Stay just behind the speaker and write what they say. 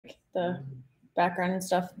the background and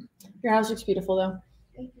stuff. Your house looks beautiful though.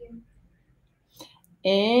 Thank you.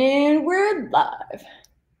 And we're live.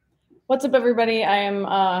 What's up, everybody? I am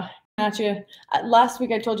at you. Last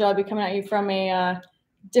week I told you I'd be coming at you from a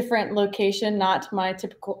different location, not my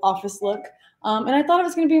typical office look. And I thought it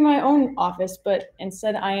was going to be my own office, but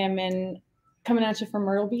instead I am coming at you from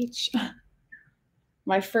Myrtle Beach.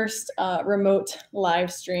 My first remote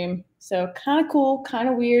live stream. So kind of cool, kind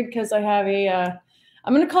of weird because I have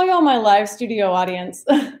I'm going to call you all my live studio audience.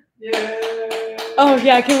 Yay! Oh,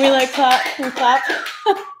 yeah. Can we like clap? Can we clap?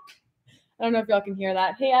 I don't know if y'all can hear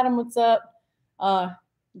that. Hey, Adam, what's up?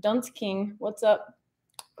 Dunce King, what's up?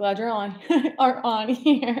 Glad you're on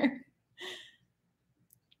here.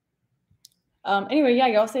 Anyway, yeah,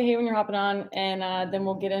 y'all say hey when you're hopping on, and then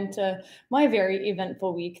we'll get into my very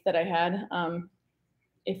eventful week that I had.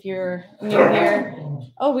 If you're new here,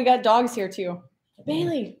 oh, we got dogs here too.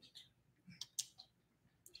 Bailey.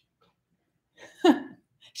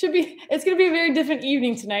 It's gonna be a very different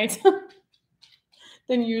evening tonight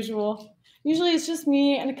than usual. Usually it's just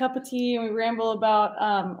me and a cup of tea and we ramble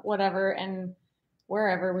about whatever and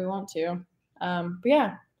wherever we want to. But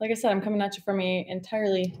yeah, like I said, I'm coming at you from an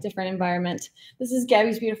entirely different environment. This is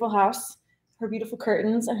Gabby's beautiful house, her beautiful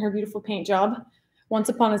curtains and her beautiful paint job. Once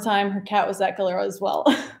upon a time, her cat was that color as well.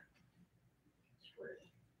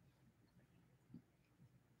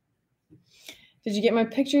 Did you get my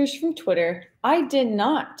pictures from Twitter? I did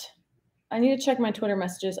not. I need to check my Twitter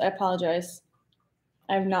messages. I apologize.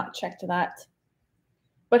 I have not checked that.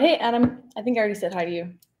 But hey, Adam, I think I already said hi to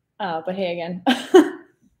you. But hey again.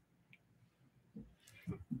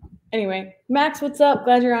 Anyway, Max, what's up?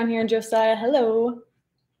 Glad you're on here. And Josiah, hello.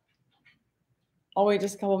 I'll wait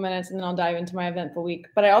just a couple minutes and then I'll dive into my eventful week.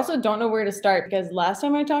 But I also don't know where to start because last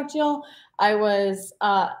time I talked to y'all, I was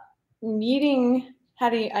I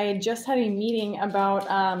had just had a meeting about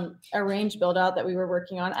a range build out that we were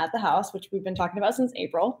working on at the house, which we've been talking about since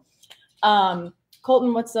April.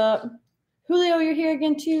 Colton, what's up? Julio, you're here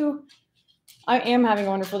again too. I am having a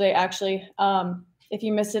wonderful day, actually. If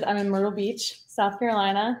you missed it, I'm in Myrtle Beach, South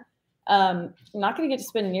Carolina. I'm not going to get to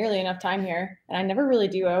spend nearly enough time here, and I never really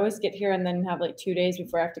do. I always get here and then have like 2 days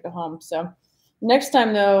before I have to go home. So next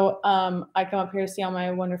time, though, I come up here to see all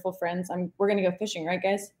my wonderful friends. We're going to go fishing, right,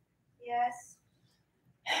 guys? Yes.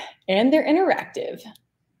 And they're interactive.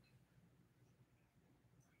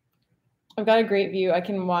 I've got a great view. I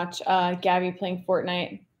can watch Gabby playing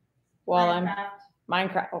Fortnite while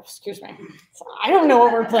Minecraft. Oh, excuse me. I don't know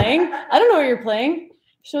what we're playing. I don't know what you're playing.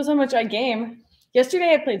 Shows how much I game.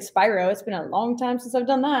 Yesterday I played Spyro. It's been a long time since I've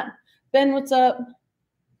done that. Ben, what's up?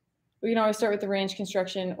 We can always start with the range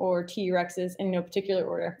construction or T-Rexes in no particular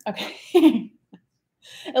order. Okay.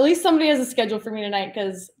 At least somebody has a schedule for me tonight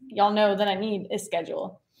because y'all know that I need a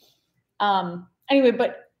schedule. Anyway,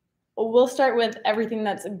 but we'll start with everything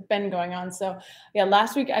that's been going on. So yeah,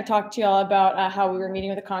 last week I talked to y'all about how we were meeting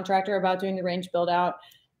with a contractor about doing the range build out,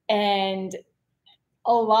 and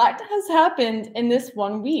a lot has happened in this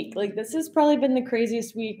 1 week. Like this has probably been the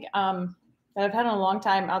craziest week that I've had in a long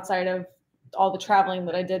time outside of all the traveling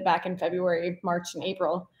that I did back in February, March, and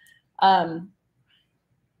April.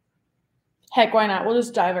 Heck, why not? We'll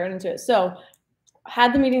just dive right into it. So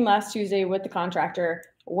had the meeting last Tuesday with the contractor.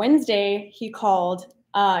 Wednesday, he called,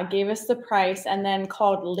 gave us the price, and then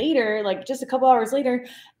called later, like just a couple hours later,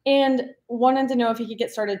 and wanted to know if he could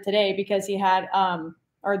get started today because he had,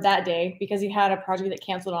 or that day, because he had a project that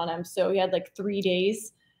canceled on him. So he had like 3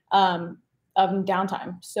 days of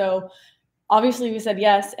downtime. So obviously we said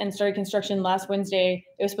yes and started construction last Wednesday.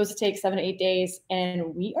 It was supposed to take 7 to 8 days,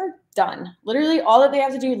 and we are done. Literally all that they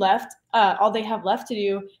have to do left, all they have left to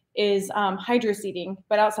do is hydro seeding.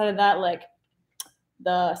 But outside of that, like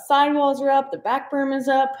the sidewalls are up, the back berm is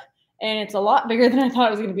up, and it's a lot bigger than I thought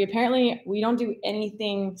it was going to be. Apparently, we don't do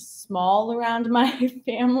anything small around my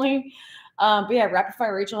family. But yeah, Rapid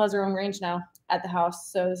Fire Rachel has her own range now at the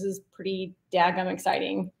house. So this is pretty daggum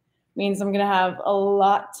exciting. Means I'm going to have a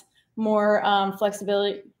lot more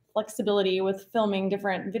flexibility with filming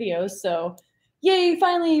different videos. So yay,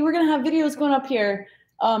 finally, we're going to have videos going up here.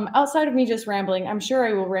 Outside of me just rambling, I'm sure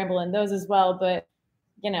I will ramble in those as well. But,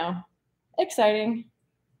 you know, exciting.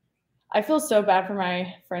 I feel so bad for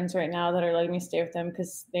my friends right now that are letting me stay with them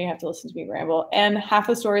because they have to listen to me ramble. And half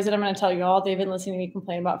the stories that I'm going to tell you all, they've been listening to me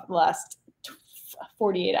complain about for the last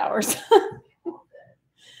 48 hours.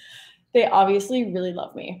 They obviously really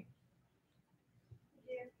love me.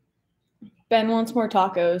 Yeah. Ben wants more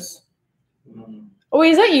tacos. Oh, wait,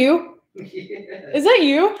 is that you? Yeah. Is that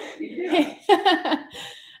you? Yeah.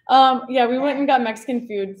 Yeah, we went and got Mexican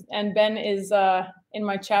food, and Ben is in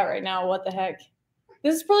my chat right now. What the heck?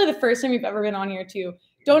 This is probably the first time you've ever been on here, too.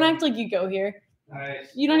 Don't act like you go here.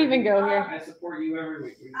 You don't even go here. I support you every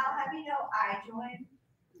week. I'll have you know I join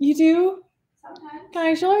You do? sometimes.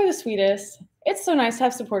 Guys, y'all are the sweetest. It's so nice to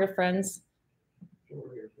have supportive friends.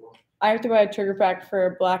 I have to buy a trigger pack for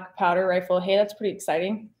a black powder rifle. Hey, that's pretty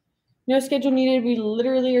exciting. No schedule needed. We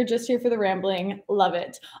literally are just here for the rambling. Love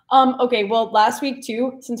it. Okay, well, last week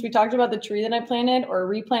too, since we talked about the tree that I planted or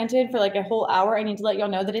replanted for like a whole hour, I need to let y'all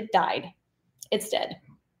know that it died. It's dead.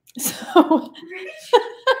 So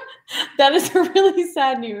that is really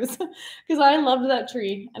sad news because I loved that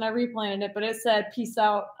tree and I replanted it, but it said, peace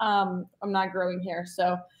out. I'm not growing here.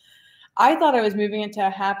 So I thought I was moving it to a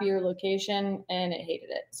happier location and it hated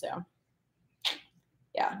it. So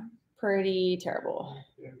yeah, pretty terrible.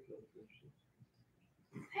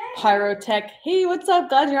 Pyrotech. Hey, what's up?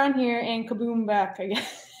 Glad you're on here. And kaboom back, I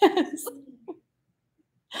guess.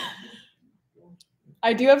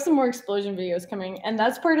 I do have some more explosion videos coming, and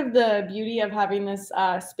that's part of the beauty of having this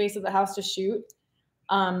space at the house to shoot.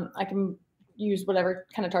 I can use whatever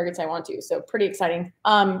kind of targets I want to, so pretty exciting.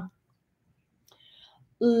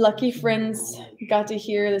 Lucky friends got to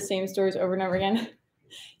hear the same stories over and over again.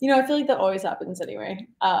 You know, I feel like that always happens anyway.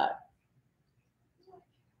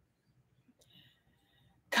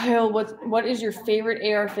 Kyle, what is your favorite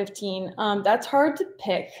AR-15? That's hard to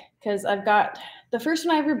pick because I've got the first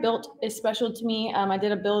one I ever built is special to me. I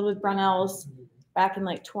did a build with Brownells back in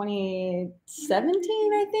like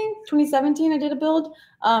 2017, I think. 2017, I did a build.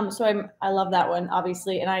 So I love that one,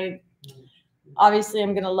 obviously, and I'm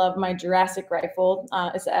gonna love my Jurassic rifle.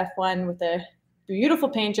 It's a F1 with a beautiful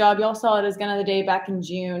paint job. Y'all saw it as gun of the day back in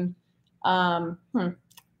June. But I'm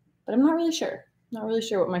not really sure. Not really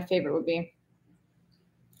sure what my favorite would be.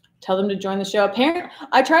 Tell them to join the show. Apparently,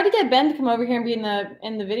 I tried to get Ben to come over here and be in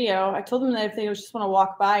the video. I told them that if they just want to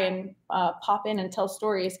walk by and pop in and tell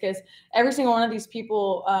stories, because every single one of these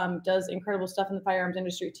people does incredible stuff in the firearms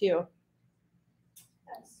industry too.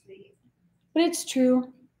 That's sweet. But it's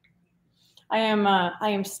true. I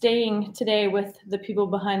am staying today with the people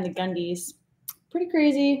behind the Gundies. Pretty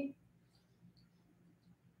crazy.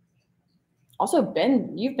 Also,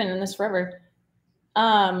 Ben, you've been in this forever.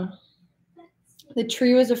 The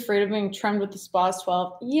tree was afraid of being trimmed with the SPAS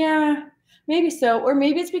 12. Yeah, maybe so. Or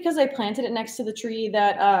maybe it's because I planted it next to the tree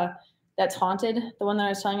that that's haunted, the one that I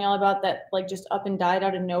was telling y'all about that like just up and died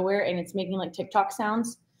out of nowhere and it's making like TikTok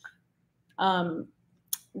sounds.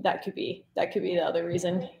 That could be the other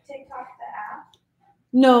reason. TikTok the app?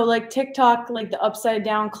 No, like TikTok, like the upside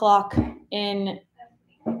down clock in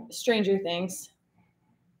Stranger Things.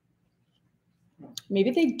 Maybe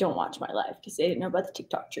they don't watch my live because they didn't know about the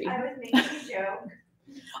TikTok tree. I was making a joke.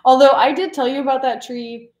 Although I did tell you about that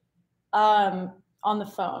tree on the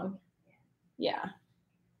phone. Yeah.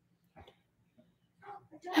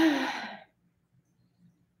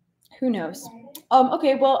 Who knows?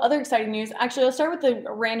 Okay, well, other exciting news. Actually, I'll start with the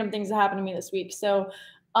random things that happened to me this week. So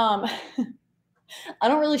I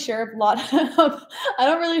don't really share a lot of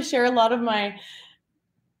my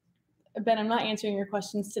Ben, I'm not answering your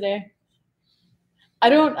questions today. I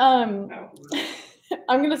don't I'm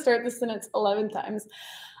gonna start this sentence 11 times.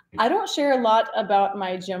 I don't share a lot about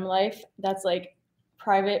my gym life. That's like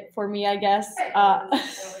private for me, I guess. I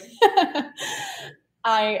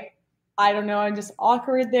don't know. I'm just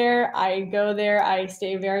awkward there. I go there. I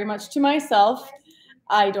stay very much to myself.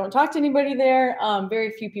 I don't talk to anybody there.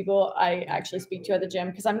 Very few people I actually speak to at the gym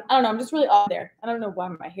because I don't know. I'm just really off there. I don't know why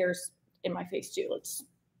my hair's in my face too. Let's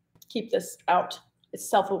keep this out. It's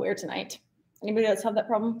self-aware tonight. Anybody else have that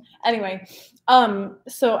problem? Anyway,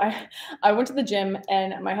 so I went to the gym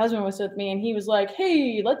and my husband was with me and he was like,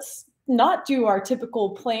 hey, let's not do our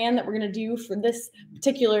typical plan that we're going to do for this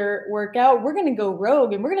particular workout. We're going to go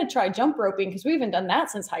rogue and we're going to try jump roping because we haven't done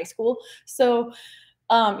that since high school. So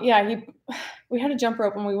we had a jump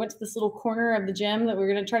rope and we went to this little corner of the gym that we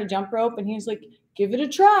were going to try to jump rope. And he was like, give it a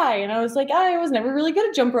try. And I was like, I was never really good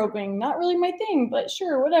at jump roping. Not really my thing, but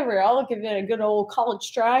sure, whatever. I'll give it a good old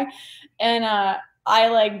college try. And I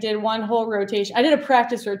like did one whole rotation. I did a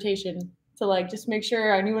practice rotation to like just make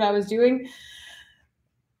sure I knew what I was doing.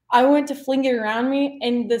 I went to fling it around me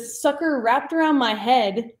and the sucker wrapped around my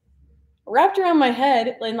head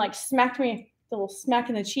and like smacked me a little smack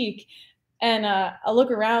in the cheek. And I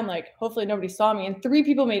look around like, hopefully nobody saw me. And 3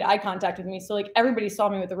 people made eye contact with me. So like everybody saw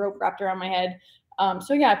me with the rope wrapped around my head.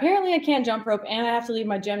 So yeah, apparently I can't jump rope and I have to leave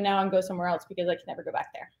my gym now and go somewhere else because I can never go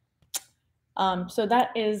back there. So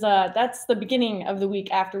that's the beginning of the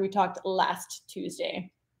week after we talked last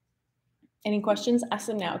Tuesday. Any questions? Ask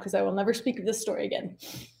them now because I will never speak of this story again.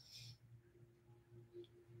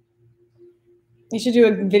 You should do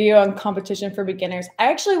a video on competition for beginners.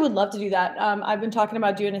 I actually would love to do that. I've been talking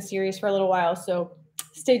about doing a series for a little while, so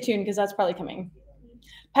Stay tuned because that's probably coming.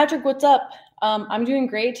 Patrick, what's up? I'm doing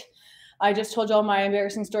great. I just told y'all my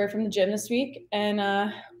embarrassing story from the gym this week, and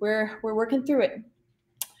we're working through it.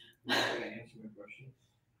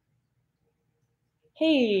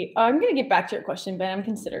 Hey, I'm gonna get back to your question, Ben. I'm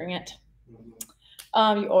considering it.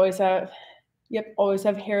 You always have, always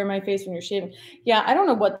have hair in my face when you're shaving. Yeah, I don't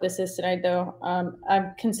know what this is tonight though.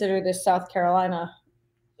 I've considered this South Carolina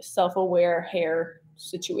self-aware hair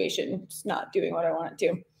situation. It's not doing what I want it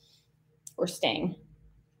to, or staying.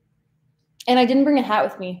 And I didn't bring a hat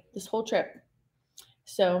with me this whole trip,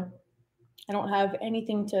 so I don't have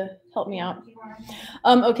anything to help me out.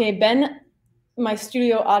 Okay, Ben, my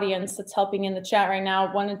studio audience that's helping in the chat right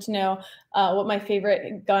now wanted to know what my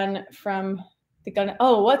favorite gun from the gun.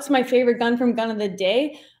 Oh, what's my favorite gun from Gun of the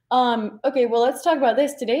Day? Okay, well, let's talk about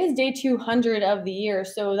this. Today is day 200 of the year,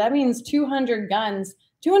 so that means 200 guns,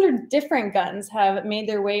 200 different guns have made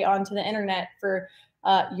their way onto the internet for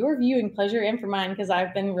your viewing pleasure and for mine, because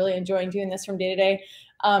I've been really enjoying doing this from day to day.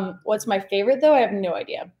 What's my favorite though? I have no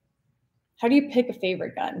idea. How do you pick a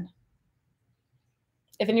favorite gun?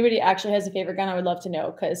 If anybody actually has a favorite gun, I would love to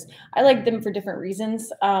know, because I like them for different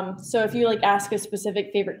reasons. So if you like ask a specific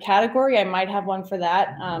favorite category, I might have one for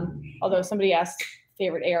that. Although somebody asked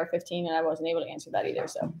favorite AR-15 and I wasn't able to answer that either.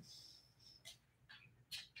 So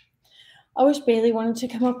I wish Bailey wanted to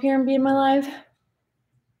come up here and be in my live.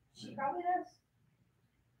 She probably does.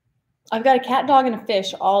 I've got a cat, dog, and a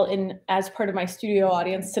fish all in as part of my studio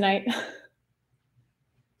audience tonight.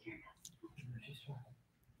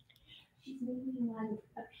 She's making one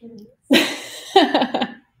appearance.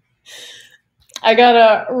 I got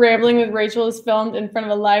a Rambling with Rachel is filmed in front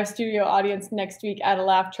of a live studio audience next week at a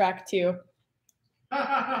laugh track too.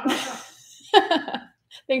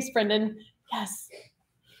 Thanks, Brendan. Yes.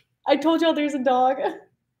 I told y'all there's a dog. Hi.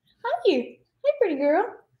 Hi, pretty girl.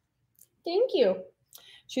 Thank you.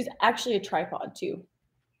 She's actually a tripod too.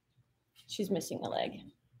 She's missing a leg.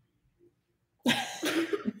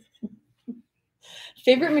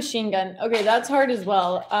 Favorite machine gun. Okay, that's hard as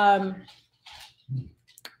well. I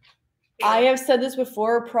have said this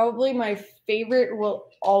before. Probably my favorite will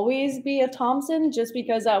always be a Thompson, just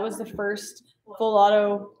because that was the first full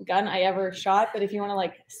auto gun I ever shot. But if you want to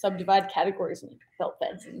like subdivide categories and belt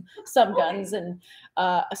feds and subguns and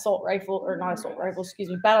assault rifle, or not assault rifles, excuse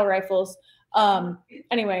me, battle rifles.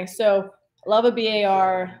 Anyway, so love a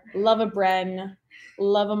BAR, love a Bren,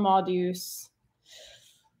 love a Modus.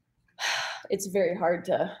 It's very hard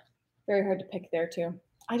to pick there too.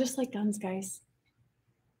 I just like guns, guys.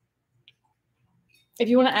 If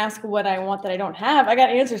you want to ask what I want that I don't have, I got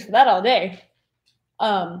answers for that all day.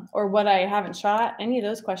 Or what I haven't shot, any of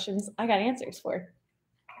those questions, I got answers for.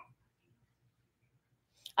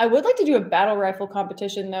 I would like to do a battle rifle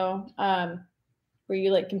competition though, where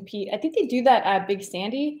you like compete. I think they do that at Big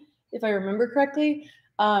Sandy, if I remember correctly.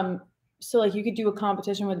 So like you could do a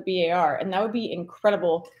competition with BAR, and that would be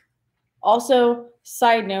incredible. Also,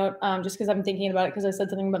 side note, just because I'm thinking about it because I said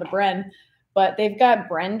something about a Bren, but they've got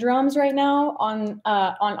Bren drums right now on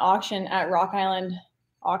auction at Rock Island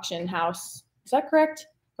Auction House. Is that correct?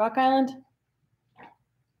 Rock Island?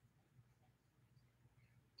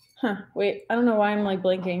 Huh, wait, I don't know why I'm like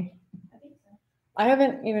blinking. I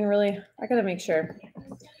haven't even really, I gotta make sure.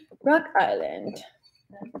 Rock Island.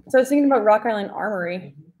 So I was thinking about Rock Island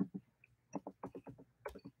Armory.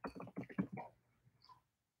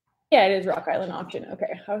 Yeah, it is Rock Island Auction.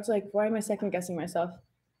 Okay, I was like, why am I second guessing myself?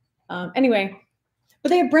 Anyway, but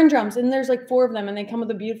they have Bren drums, and there's like 4 of them, and they come with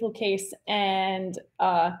a beautiful case, and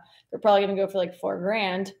they're probably gonna go for like $4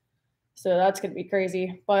 grand. So that's gonna be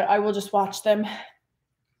crazy. But I will just watch them.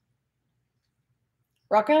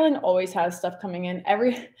 Rock Island always has stuff coming in.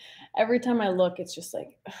 Every time I look, it's just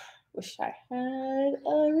like, ugh, wish I had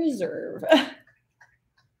a reserve.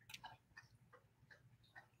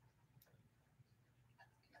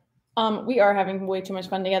 We are having way too much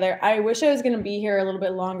fun together. I wish I was going to be here a little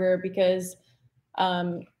bit longer because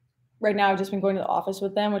right now I've just been going to the office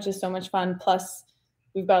with them, which is so much fun. Plus,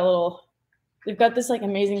 we've got this like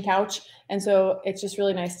amazing couch, and so it's just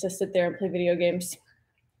really nice to sit there and play video games.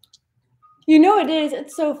 You know it is.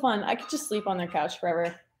 It's so fun. I could just sleep on their couch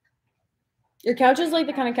forever. Your couch is like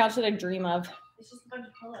the kind of couch that I dream of. It's just a bunch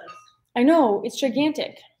of pillows. I know. It's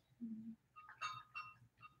gigantic.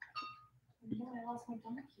 No, I lost my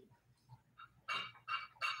donkey.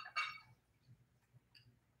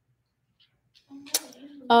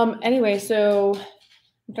 Anyway, so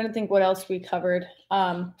I'm trying to think what else we covered.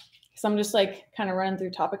 So I'm just like kind of running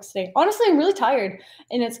through topics today. Honestly, I'm really tired,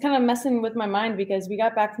 and it's kind of messing with my mind because we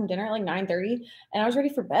got back from dinner at like 9:30 and I was ready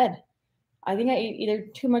for bed. I think I ate either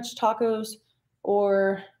too much tacos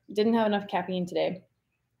or didn't have enough caffeine today.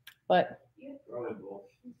 But Probably both.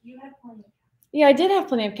 You had plenty. yeah, I did have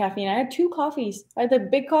plenty of caffeine. I had 2 coffees. I had the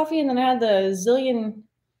big coffee, and then I had the zillion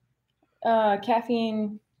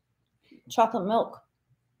caffeine chocolate milk.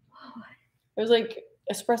 It was like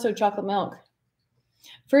espresso chocolate milk.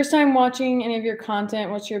 First time watching any of your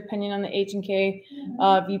content. What's your opinion on the H&K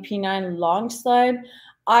VP9 long slide?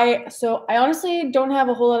 I honestly don't have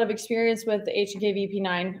a whole lot of experience with the H&K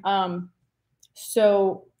VP9.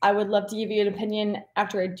 So I would love to give you an opinion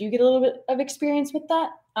after I do get a little bit of experience with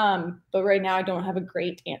that. But right now I don't have a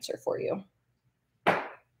great answer for you.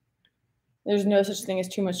 There's no such thing as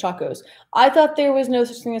too much tacos. I thought there was no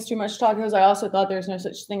such thing as too much tacos. I also thought there's no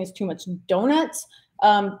such thing as too much donuts.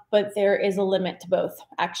 But there is a limit to both,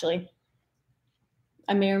 actually.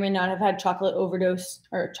 I may or may not have had chocolate overdosed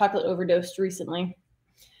recently.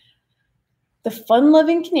 The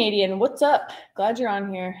fun-loving Canadian, what's up? Glad you're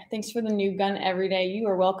on here. Thanks for the new gun every day. You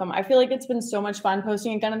are welcome. I feel like it's been so much fun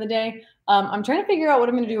posting a gun of the day. I'm trying to figure out what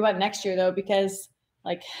I'm going to do about next year, though, because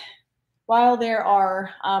like while there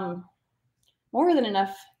are more than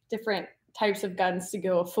enough different types of guns to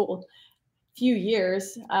go a full few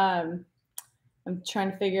years, I'm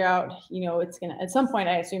trying to figure out, it's going to, at some point,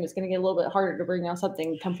 I assume it's going to get a little bit harder to bring out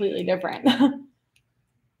something completely different.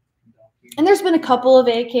 And there's been a couple of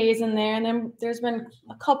AKs in there, and then there's been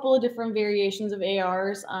a couple of different variations of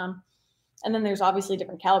ARs. And then there's obviously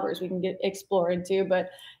different calibers we can explore into. But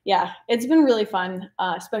yeah, it's been really fun,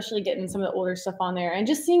 especially getting some of the older stuff on there and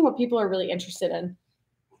just seeing what people are really interested in.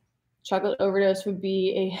 Chocolate overdose would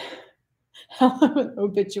be a hell of an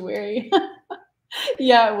obituary.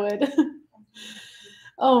 Yeah, it would.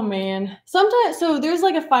 Oh, man. Sometimes, so there's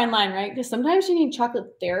like a fine line, right? Because sometimes you need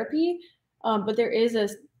chocolate therapy, but there is a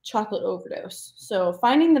chocolate overdose. So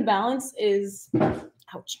finding the balance is,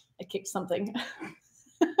 ouch, I kicked something.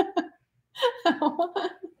 I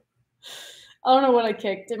don't know what I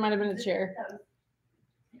kicked. It might have been a chair.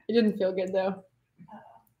 It didn't feel good though.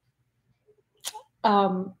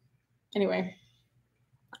 Anyway.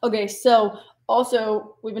 Okay, so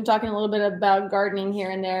also we've been talking a little bit about gardening here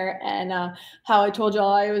and there, and how I told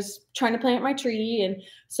y'all I was trying to plant my tree. And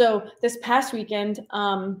so this past weekend,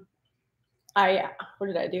 what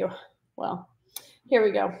did I do? Well, here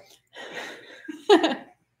we go.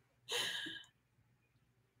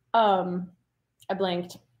 I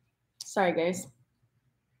blanked. Sorry, guys.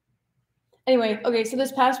 Anyway, okay, so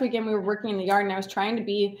this past weekend we were working in the yard, and I was trying to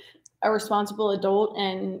be a responsible adult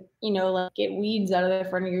and, like get weeds out of the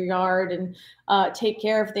front of your yard and take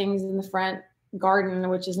care of things in the front garden,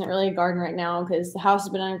 which isn't really a garden right now because the house has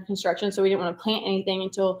been under construction, so we didn't want to plant anything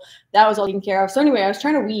until that was all taken care of. So anyway, I was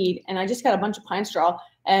trying to weed, and I just got a bunch of pine straw,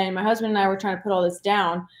 and my husband and I were trying to put all this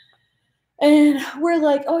down. And we're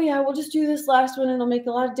like, oh yeah, we'll just do this last one, and it'll make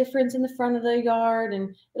a lot of difference in the front of the yard,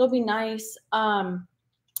 and it'll be nice.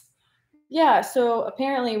 Yeah, so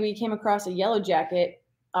apparently we came across a yellow jacket,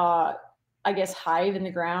 I guess hive in the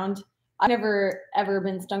ground. I've never ever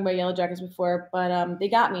been stung by yellow jackets before, but they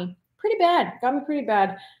got me pretty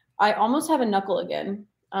bad. I almost have a knuckle again.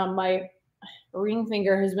 My ring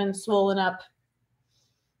finger has been swollen up.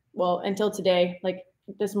 Well, until today, like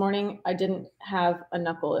this morning, I didn't have a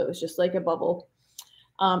knuckle. It was just like a bubble.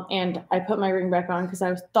 And I put my ring back on because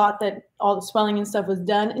I thought that all the swelling and stuff was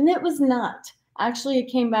done, and it was not. Actually,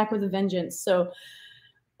 it came back with a vengeance. So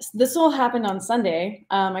this all happened on Sunday.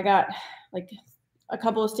 I got like a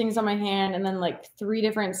couple of stings on my hand, and then like 3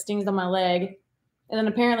 different stings on my leg. And then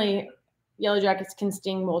apparently yellow jackets can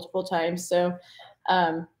sting multiple times. So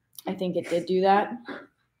I think it did do that.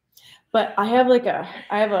 But I have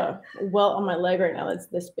a welt on my leg right now that's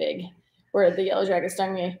this big where the yellow jacket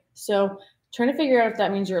stung me. So trying to figure out if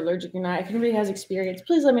that means you're allergic or not. If anybody has experience,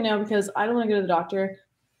 please let me know, because I don't want to go to the doctor,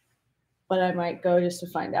 but I might go just to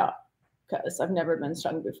find out because I've never been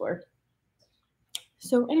stung before.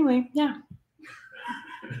 So anyway, yeah.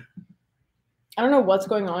 I don't know what's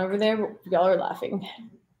going on over there, but y'all are laughing.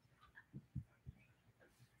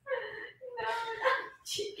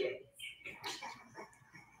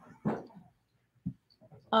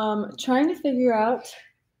 Trying to figure out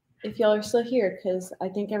if y'all are still here because I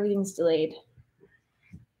think everything's delayed.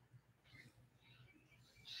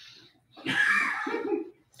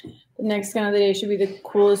 The next gun of the day should be the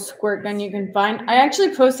coolest squirt gun you can find. I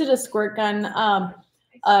actually posted a squirt gun,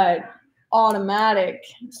 automatic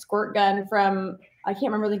squirt gun from, I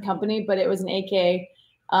can't remember the company, but it was an AK,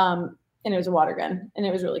 and it was a water gun, and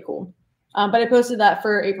it was really cool. But I posted that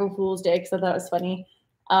for April Fool's Day because I thought it was funny.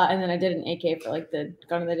 And then I did an AK for like the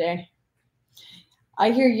gun of the day.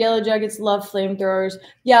 I hear yellow jackets love flamethrowers.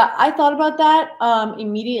 Yeah, I thought about that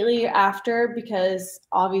immediately after, because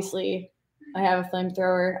obviously I have a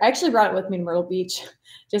flamethrower. I actually brought it with me to Myrtle Beach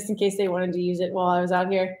just in case they wanted to use it while I was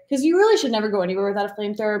out here. Because you really should never go anywhere without a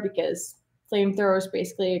flamethrower because flamethrowers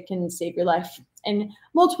basically can save your life in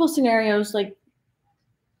multiple scenarios. Like,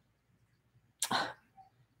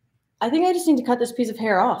 I think I just need to cut this piece of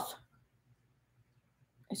hair off.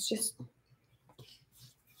 It's just,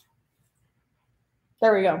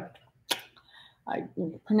 there we go. I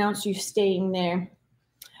pronounced you staying there.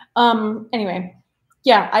 Anyway,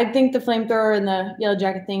 yeah, I think the flamethrower and the yellow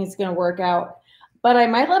jacket thing is going to work out. But I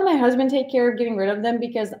might let my husband take care of getting rid of them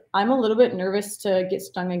because I'm a little bit nervous to get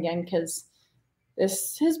stung again because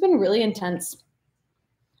this has been really intense.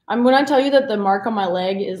 When I tell you that the mark on my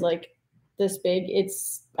leg is like this big,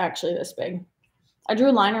 it's actually this big. I drew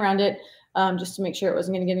a line around it just to make sure it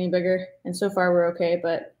wasn't going to get any bigger. And so far we're okay,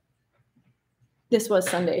 but this was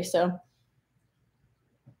Sunday, so.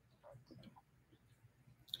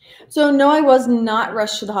 So no, I was not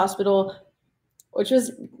rushed to the hospital, which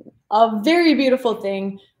was a very beautiful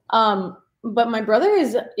thing. But my brother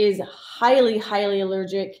is highly, highly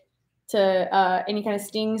allergic to any kind of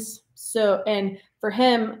stings. So, and for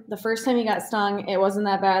him, the first time he got stung, it wasn't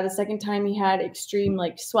that bad. The second time he had extreme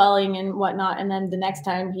like swelling and whatnot. And then the next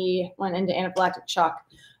time he went into anaphylactic shock.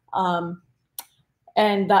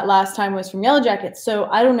 And that last time was from Yellow Jackets. So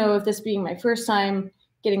I don't know if this being my first time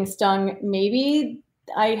getting stung, maybe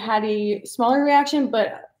I had a smaller reaction,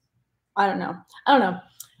 but I don't know.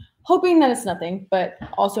 Hoping that it's nothing, but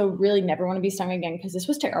also really never want to be stung again because this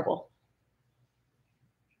was terrible.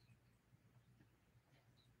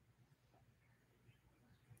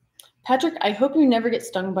 Patrick, I hope you never get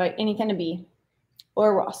stung by any kind of bee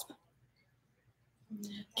or wasp.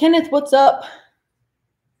 Kenneth, what's up?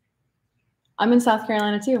 I'm in South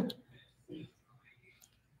Carolina too.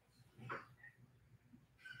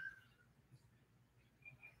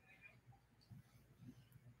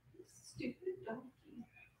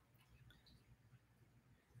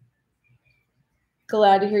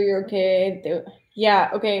 Glad to hear you're okay. Yeah,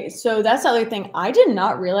 okay. So that's the other thing. I did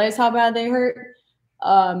not realize how bad they hurt.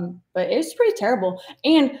 But it's pretty terrible.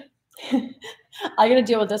 And I got to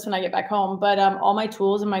deal with this when I get back home. But all my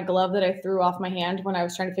tools and my glove that I threw off my hand when I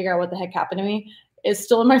was trying to figure out what the heck happened to me is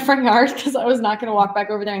still in my front yard because I was not going to walk back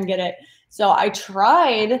over there and get it. So I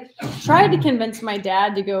tried to convince my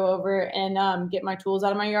dad to go over and get my tools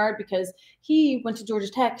out of my yard because he went to Georgia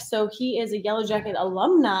Tech. So he is a Yellow Jacket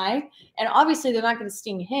alumni. And obviously they're not going to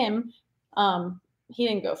sting him. He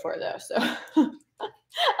didn't go for it though. So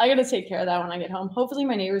I got to take care of that when I get home. Hopefully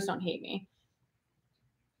my neighbors don't hate me.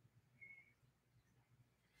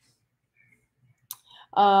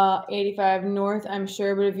 Uh, 85 north, I'm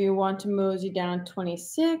sure, but if you want to mosey down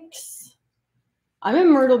 26, I'm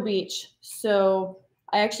in Myrtle Beach, so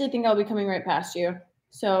I actually think I'll be coming right past you.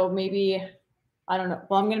 So maybe, I don't know.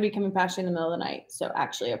 Well, I'm going to be coming past you in the middle of the night, so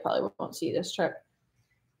actually I probably won't see you this trip.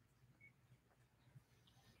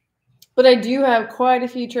 But I do have quite a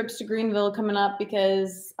few trips to Greenville coming up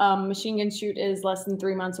because Machine Gun Shoot is less than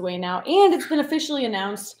 3 months away now, and it's been officially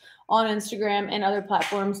announced on Instagram and other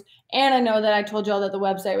platforms. And I know that I told y'all that the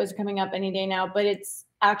website was coming up any day now, but it's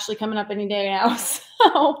actually coming up any day now.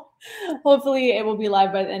 So hopefully it will be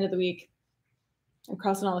live by the end of the week. I'm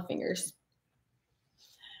crossing all the fingers.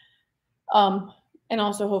 And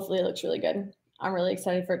also hopefully it looks really good. I'm really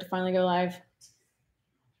excited for it to finally go live.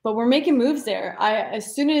 But we're making moves there.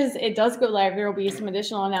 As soon as it does go live, there will be some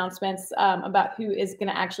additional announcements about who is going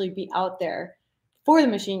to actually be out there for the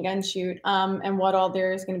Machine Gun Shoot and what all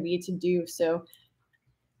there is going to be to do. So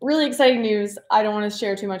really exciting news. I don't want to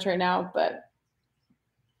share too much right now, but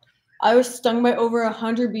I was stung by over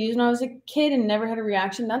 100 bees when I was a kid and never had a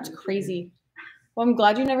reaction. That's crazy. Well, I'm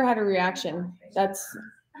glad you never had a reaction. That's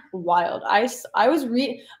wild. I was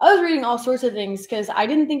reading all sorts of things because I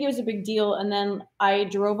didn't think it was a big deal, and then I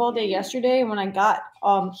drove all day yesterday, and when I got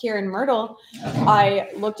here in Myrtle, I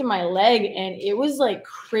looked at my leg and it was like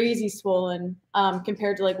crazy swollen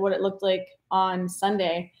compared to like what it looked like on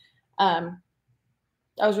Sunday.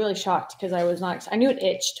 I was really shocked because I knew it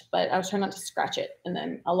itched, but I was trying not to scratch it, and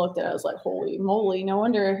then I looked at it, I was like, holy moly, no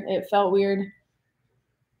wonder it felt weird.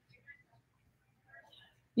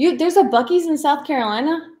 There's a Buc-ee's in South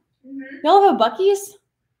Carolina? Mm-hmm. Y'all have a Buc-ee's?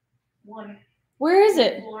 One. Where is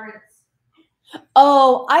it? Florence.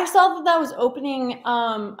 Oh, I saw that was opening,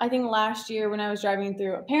 I think last year when I was driving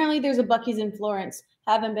through. Apparently there's a Buc-ee's in Florence.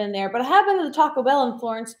 Haven't been there, but I have been to the Taco Bell in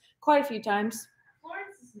Florence quite a few times.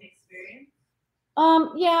 Florence is an experience.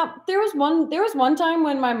 Yeah, there was one time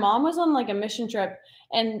when my mom was on like a mission trip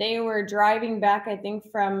and they were driving back, I think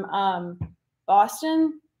from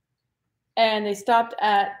Boston, and they stopped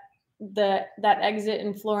at that exit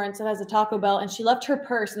in Florence that has a Taco Bell, and she left her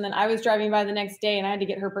purse, and then I was driving by the next day and I had to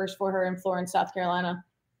get her purse for her in Florence, South Carolina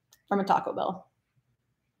from a Taco Bell.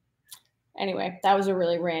 Anyway, that was a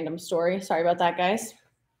really random story. Sorry about that, guys.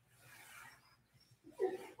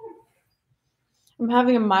 I'm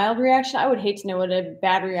having a mild reaction. I would hate to know what a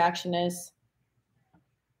bad reaction is.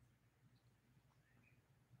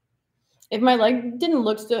 If my leg didn't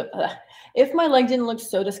look so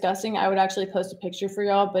disgusting, I would actually post a picture for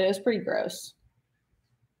y'all, but it was pretty gross.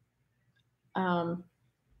 I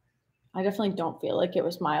definitely don't feel like it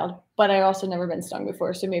was mild, but I also never been stung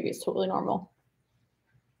before, so maybe it's totally normal.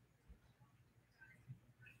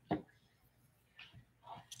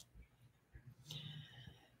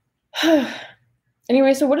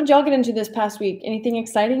 Anyway, so what did y'all get into this past week? Anything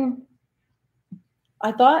exciting?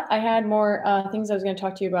 I thought I had more things I was going to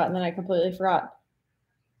talk to you about, and then I completely forgot.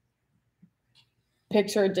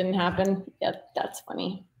 Picture didn't happen. Yeah, that's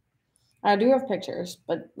funny. I do have pictures,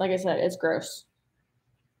 but like I said, it's gross.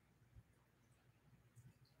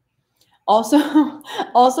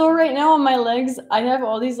 Also right now on my legs, I have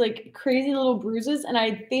all these like crazy little bruises, and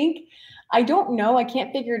I don't know. I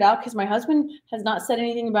can't figure it out because my husband has not said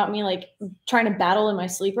anything about me like trying to battle in my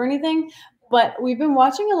sleep or anything. But we've been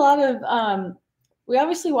watching a lot of we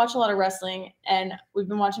obviously watch a lot of wrestling, and we've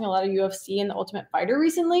been watching a lot of UFC and The Ultimate Fighter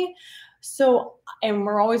recently. So, and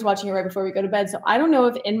we're always watching it right before we go to bed. So I don't know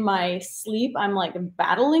if in my sleep I'm like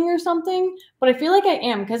battling or something, but I feel like I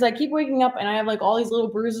am because I keep waking up and I have like all these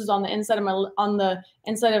little bruises on the inside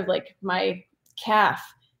of like my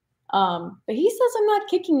calf. But he says I'm not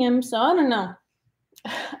kicking him, so I don't know.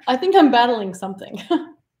 I think I'm battling something.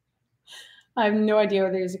 I have no idea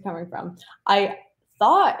where these are coming from. I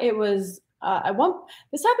thought it was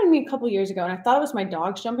this happened to me a couple years ago, and I thought it was my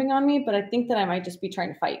dogs jumping on me, but I think that I might just be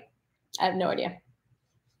trying to fight. I have no idea.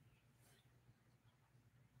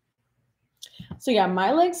 So yeah,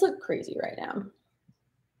 my legs look crazy right now.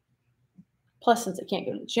 Plus, since I can't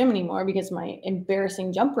go to the gym anymore because of my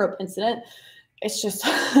embarrassing jump rope incident, it's just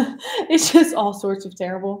it's just all sorts of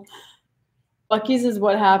terrible. Buc-ee's is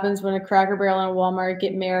what happens when a Cracker Barrel and a Walmart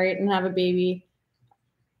get married and have a baby.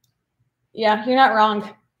 Yeah, you're not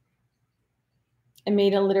wrong. I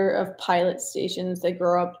made a litter of pilot stations that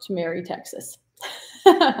grow up to marry Texas.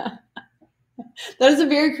 That is a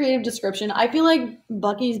very creative description. I feel like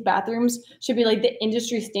Buc-ee's bathrooms should be like the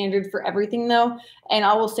industry standard for everything, though. And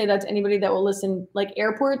I will say that to anybody that will listen, like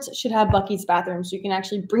airports should have Buc-ee's bathrooms. So you can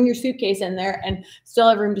actually bring your suitcase in there and still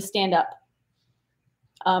have room to stand up.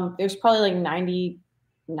 There's probably like 99%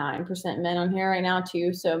 men on here right now,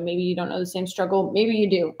 too. So maybe you don't know the same struggle. Maybe you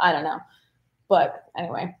do. I don't know. But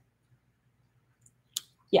anyway.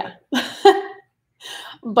 Yeah.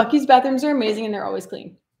 Buc-ee's bathrooms are amazing and they're always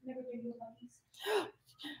clean. Never been to a Buc-ee's.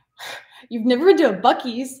 You've never been to a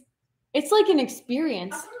Buc-ee's? It's like an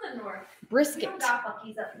experience. I'm from the north. Brisket. We don't got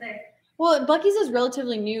Buc-ee's up there. Well, Buc-ee's is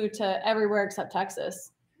relatively new to everywhere except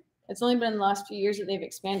Texas. It's only been in the last few years that they've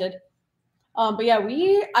expanded. But yeah,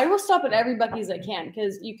 I will stop at every Buc-ee's I can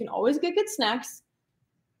because you can always get good snacks.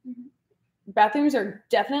 Mm-hmm. Bathrooms are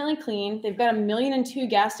definitely clean. They've got 1.2 million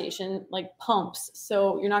gas station like pumps,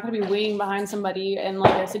 so you're not going to be waiting behind somebody in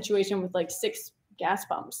like a situation with like 6 gas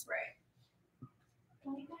pumps. Right.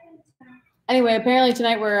 Anyway, apparently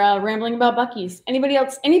tonight we're rambling about Buc-ee's. Anybody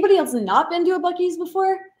else not been to a Buc-ee's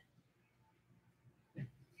before?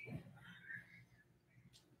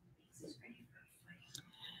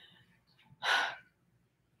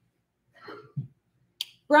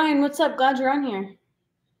 Brian, what's up? Glad you're on here.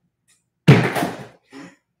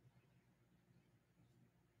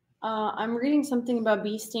 I'm reading something about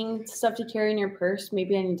bee sting stuff to carry in your purse.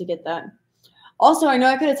 Maybe I need to get that. Also, I know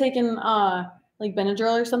I could have taken like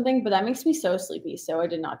Benadryl or something, but that makes me so sleepy, so I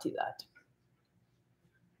did not do that.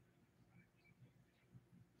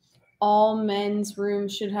 All men's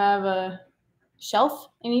rooms should have a shelf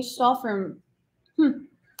in each stall room.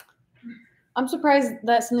 I'm surprised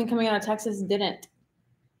that something coming out of Texas didn't.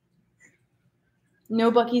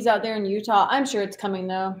 No Buc-ee's out there in Utah. I'm sure it's coming,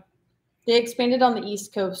 though. They expanded on the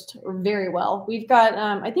East Coast very well. We've got,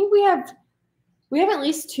 I think we have at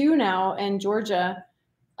least 2 now in Georgia.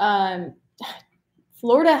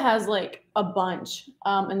 Florida has like a bunch,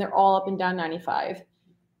 and they're all up and down 95.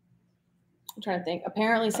 I'm trying to think.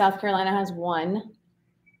 Apparently, South Carolina has 1.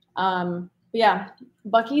 But yeah,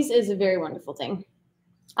 Buc-ee's is a very wonderful thing.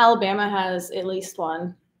 Alabama has at least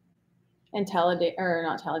 1 in Talladega, or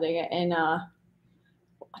not Talladega, in I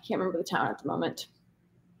can't remember the town at the moment.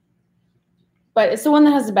 But it's the one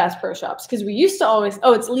that has the Bass Pro Shops because we used to always,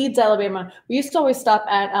 it's Leeds, Alabama. We used to always stop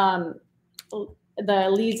at the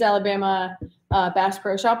Leeds, Alabama Bass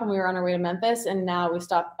Pro Shop when we were on our way to Memphis, and now we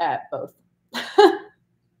stop at both.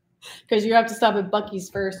 Because you have to stop at Buc-ee's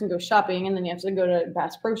first and go shopping, and then you have to go to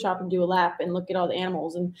Bass Pro Shop and do a lap and look at all the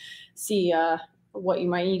animals and see what you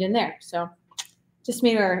might need in there. So just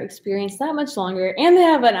made our experience that much longer. And they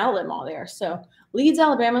have an outlet mall there. So Leeds,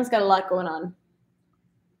 Alabama's got a lot going on.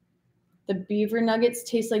 The beaver nuggets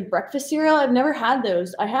taste like breakfast cereal. I've never had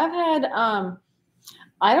those. I have had,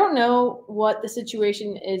 I don't know what the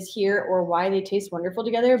situation is here or why they taste wonderful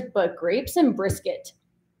together, but grapes and brisket.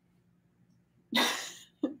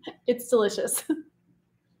 It's delicious.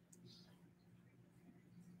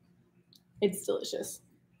 It's delicious.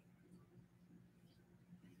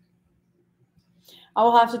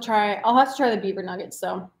 I'll have to try the beaver nuggets,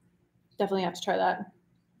 so definitely have to try that.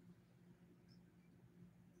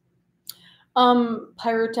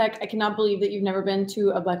 Pyrotech, I cannot believe that you've never been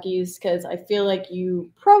to a Buc-ee's because I feel like you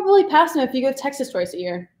probably pass them if you go to Texas twice a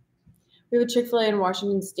year. We have a Chick-fil-A in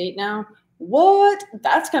Washington State now. What?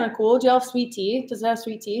 That's kind of cool. Do you have sweet tea? Does it have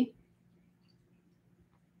sweet tea?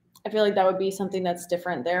 I feel like that would be something that's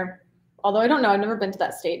different there. Although I don't know. I've never been to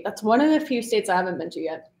that state. That's one of the few states I haven't been to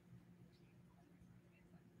yet.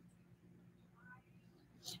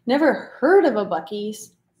 Never heard of a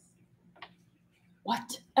Buc-ee's.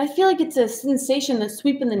 What? I feel like it's a sensation that's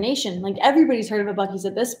sweeping the nation. Like everybody's heard of a Buc-ee's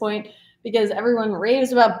at this point because everyone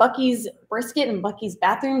raves about Buc-ee's brisket and Buc-ee's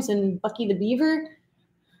bathrooms and Buc-ee the Beaver.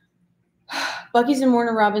 Buc-ee's in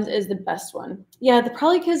Warner Robins is the best one. Yeah,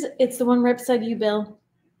 probably because it's the one right beside you, Bill.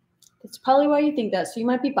 That's probably why you think that. So you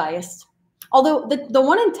might be biased. Although the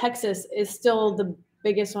one in Texas is still the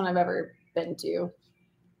biggest one I've ever been to.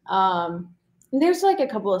 There's like a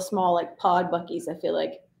couple of small like pod Buc-ee's, I feel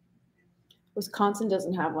like. Wisconsin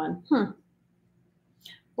doesn't have one.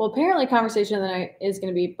 Well, apparently conversation of the night is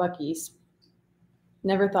going to be Buc-ee's.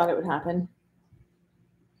 Never thought it would happen.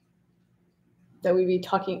 That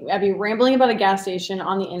I'd be rambling about a gas station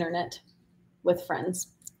on the internet with friends.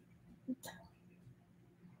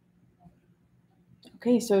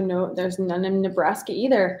 Okay, so no, there's none in Nebraska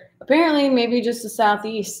either. Apparently, maybe just the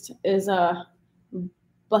Southeast is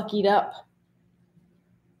Buc-ee'd up.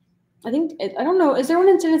 I don't know. Is there one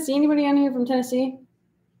in Tennessee? Anybody on here from Tennessee?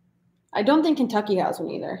 I don't think Kentucky has one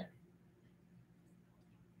either.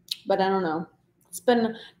 But I don't know. It's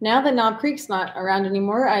been, now that Knob Creek's not around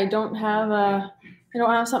anymore, I don't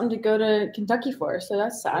have something to go to Kentucky for, so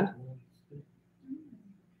that's sad.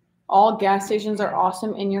 All gas stations are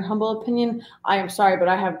awesome in your humble opinion. I am sorry, but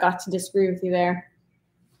I have got to disagree with you there.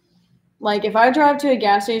 Like if I drive to a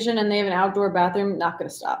gas station and they have an outdoor bathroom, not gonna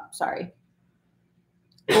stop. Sorry.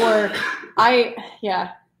 Or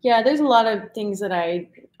there's a lot of things that I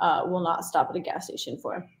will not stop at a gas station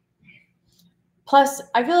for. Plus,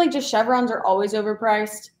 I feel like just Chevrons are always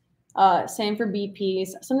overpriced. Same for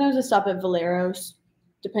BPs. Sometimes I stop at Valeros,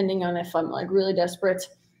 depending on if I'm like really desperate.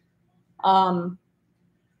 I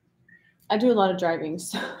do a lot of driving,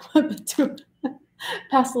 so I've been to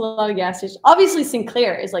past a lot of gas stations. Obviously,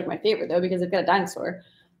 Sinclair is like my favorite though because they've got a dinosaur,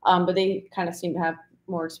 but they kind of seem to have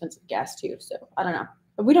more expensive gas too. So I don't know.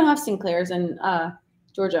 But we don't have Sinclairs in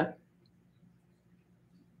Georgia.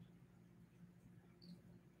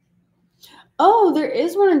 Oh, there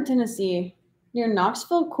is one in Tennessee near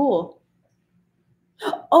Knoxville. Cool.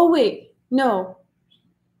 Oh, wait. No.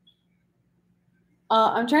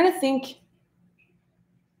 I'm trying to think.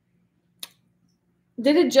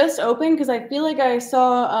 Did it just open? Because I feel like I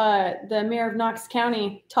saw the mayor of Knox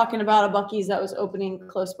County talking about a Buc-ee's that was opening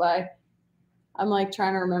close by. I'm like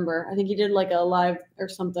trying to remember. I think he did like a live or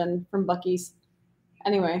something from Buc-ee's.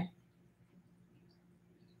 Anyway.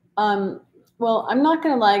 Well, I'm not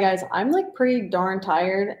going to lie, guys. I'm like pretty darn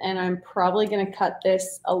tired, and I'm probably going to cut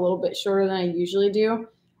this a little bit shorter than I usually do.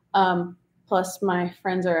 Plus, my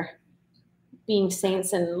friends are being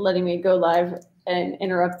saints and letting me go live and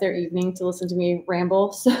interrupt their evening to listen to me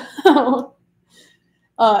ramble. So,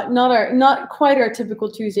 not quite our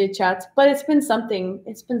typical Tuesday chats, but it's been something.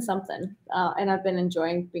 It's been something, and I've been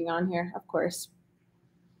enjoying being on here, of course.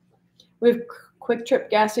 We have Quick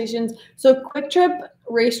Trip gas stations. So Quick Trip,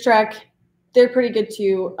 Racetrack, they're pretty good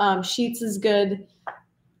too. Sheetz is good.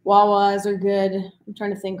 Wawa's are good. I'm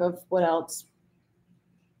trying to think of what else.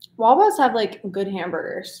 Wawa's have like good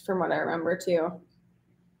hamburgers from what I remember too.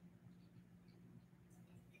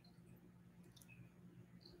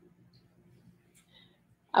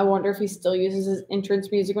 I wonder if he still uses his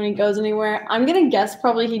entrance music when he goes anywhere. I'm going to guess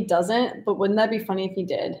probably he doesn't, but wouldn't that be funny if he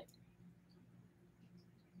did?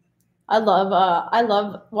 I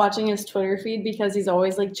love watching his Twitter feed because he's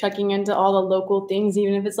always like checking into all the local things,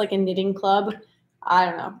 even if it's like a knitting club. I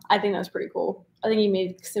don't know. I think that's pretty cool. I think he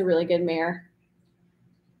makes a really good mayor.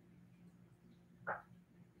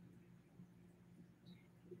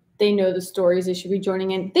 they know the stories. They should be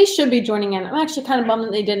joining in. They should be joining in. I'm actually kind of bummed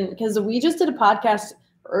that they didn't, because we just did a podcast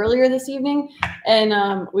earlier this evening,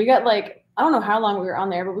 and we got like, I don't know how long we were on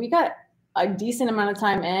there, but we got a decent amount of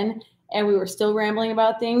time in, and we were still rambling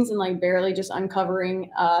about things and like barely just uncovering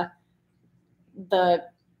the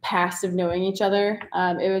past of knowing each other.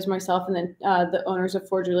 It was myself and then the owners of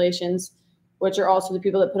Forge Relations, which are also the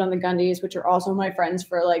people that put on the Gundies, which are also my friends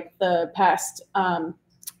for like the past.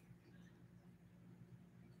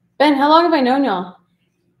 Ben, how long have I known y'all?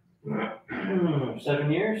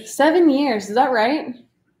 7 years? 7 years. Is that right?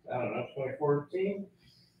 I don't know, 2014?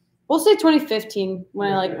 We'll say 2015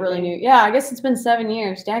 when I like really knew. Yeah, I guess it's been 7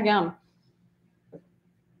 years. Daggum.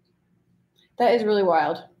 That is really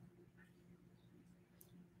wild.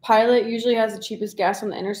 Pilot usually has the cheapest gas on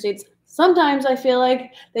the interstates. Sometimes I feel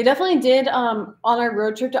like they definitely did on our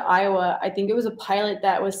road trip to Iowa. I think it was a Pilot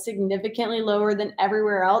that was significantly lower than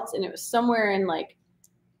everywhere else, and it was somewhere in like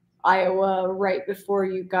Iowa right before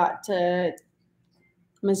you got to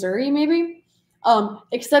Missouri, maybe.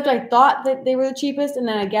 Except I thought that they were the cheapest, and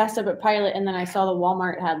then I gassed up at Pilot, and then I saw the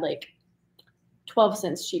Walmart had like 12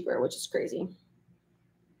 cents cheaper, which is crazy.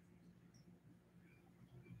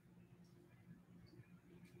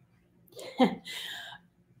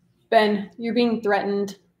 Ben, you're being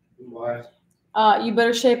threatened. Why? You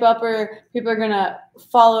better shape up, or people are gonna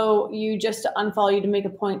follow you just to unfollow you to make a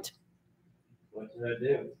point. What did I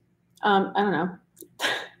do? I don't know.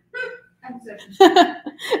 I'm sorry.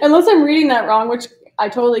 Unless I'm reading that wrong, which I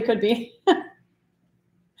totally could be.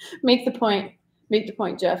 Make the point. Make the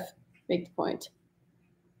point, Jeff. Make the point.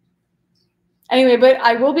 Anyway, but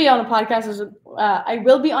I will be on a podcast. I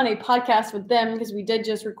will be on a podcast with them because we did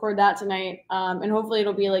just record that tonight, and hopefully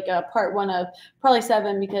it'll be like a part 1 of probably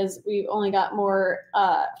 7 because we've only got more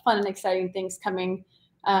fun and exciting things coming.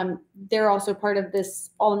 They're also part of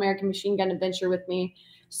this All-American Machine Gun adventure with me,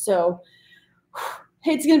 so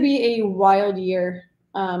it's gonna be a wild year.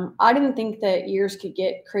 I didn't think that years could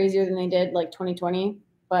get crazier than they did, like 2020,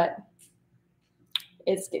 but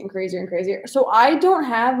it's getting crazier and crazier. So I don't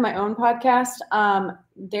have my own podcast.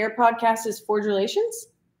 Their podcast is Forge Relations.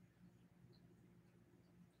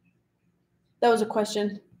 That was a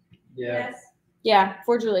question. Yeah. Yes. Yeah,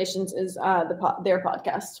 Forge Relations is their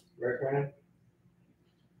podcast. Right, Brandon?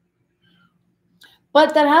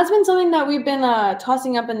 But that has been something that we've been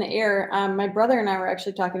tossing up in the air. My brother and I were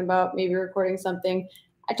actually talking about maybe recording something.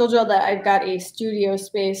 I told you all that I've got a studio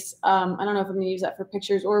space. I don't know if I'm going to use that for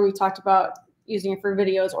pictures, or we talked about using it for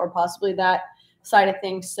videos, or possibly that side of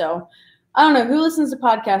things. So I don't know. Who listens to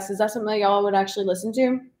podcasts? Is that something that y'all would actually listen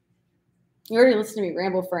to? You already listen to me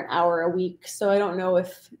ramble for an hour a week, so I don't know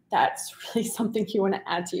if that's really something you want to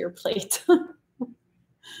add to your plate.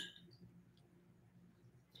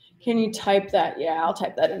 Can you type that? Yeah, I'll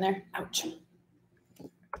type that in there. Ouch.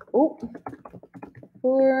 Oh,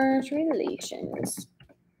 Forge Relations.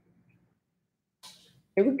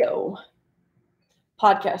 Here we go.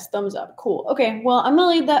 Podcast, thumbs up. Cool. Okay, well, I'm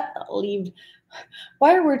going to leave.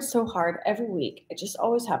 Why are words so hard every week? It just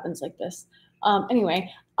always happens like this.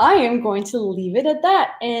 Anyway, I am going to leave it at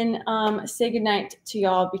that and say goodnight to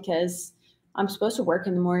y'all because I'm supposed to work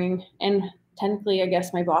in the morning. And technically, I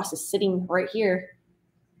guess my boss is sitting right here.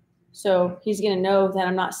 So he's going to know that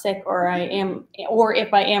I'm not sick, or I am, or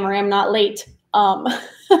if I am or am not late. Ooh,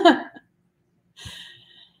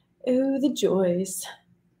 the joys.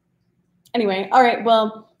 Anyway, all right.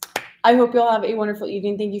 Well, I hope you'll have a wonderful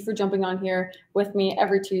evening. Thank you for jumping on here with me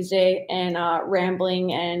every Tuesday and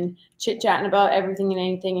rambling and chit-chatting about everything and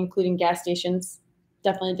anything, including gas stations.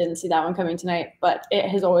 Definitely didn't see that one coming tonight, but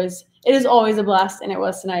it is always a blast, and it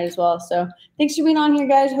was tonight as well. So thanks for being on here,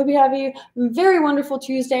 guys. Hope you have a very wonderful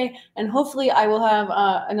Tuesday, and hopefully I will have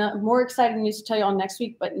more exciting news to tell you all next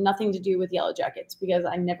week, but nothing to do with Yellow Jackets because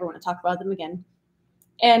I never want to talk about them again.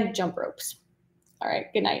 And jump ropes. All right,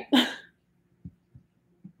 good night.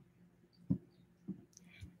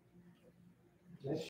 Yes.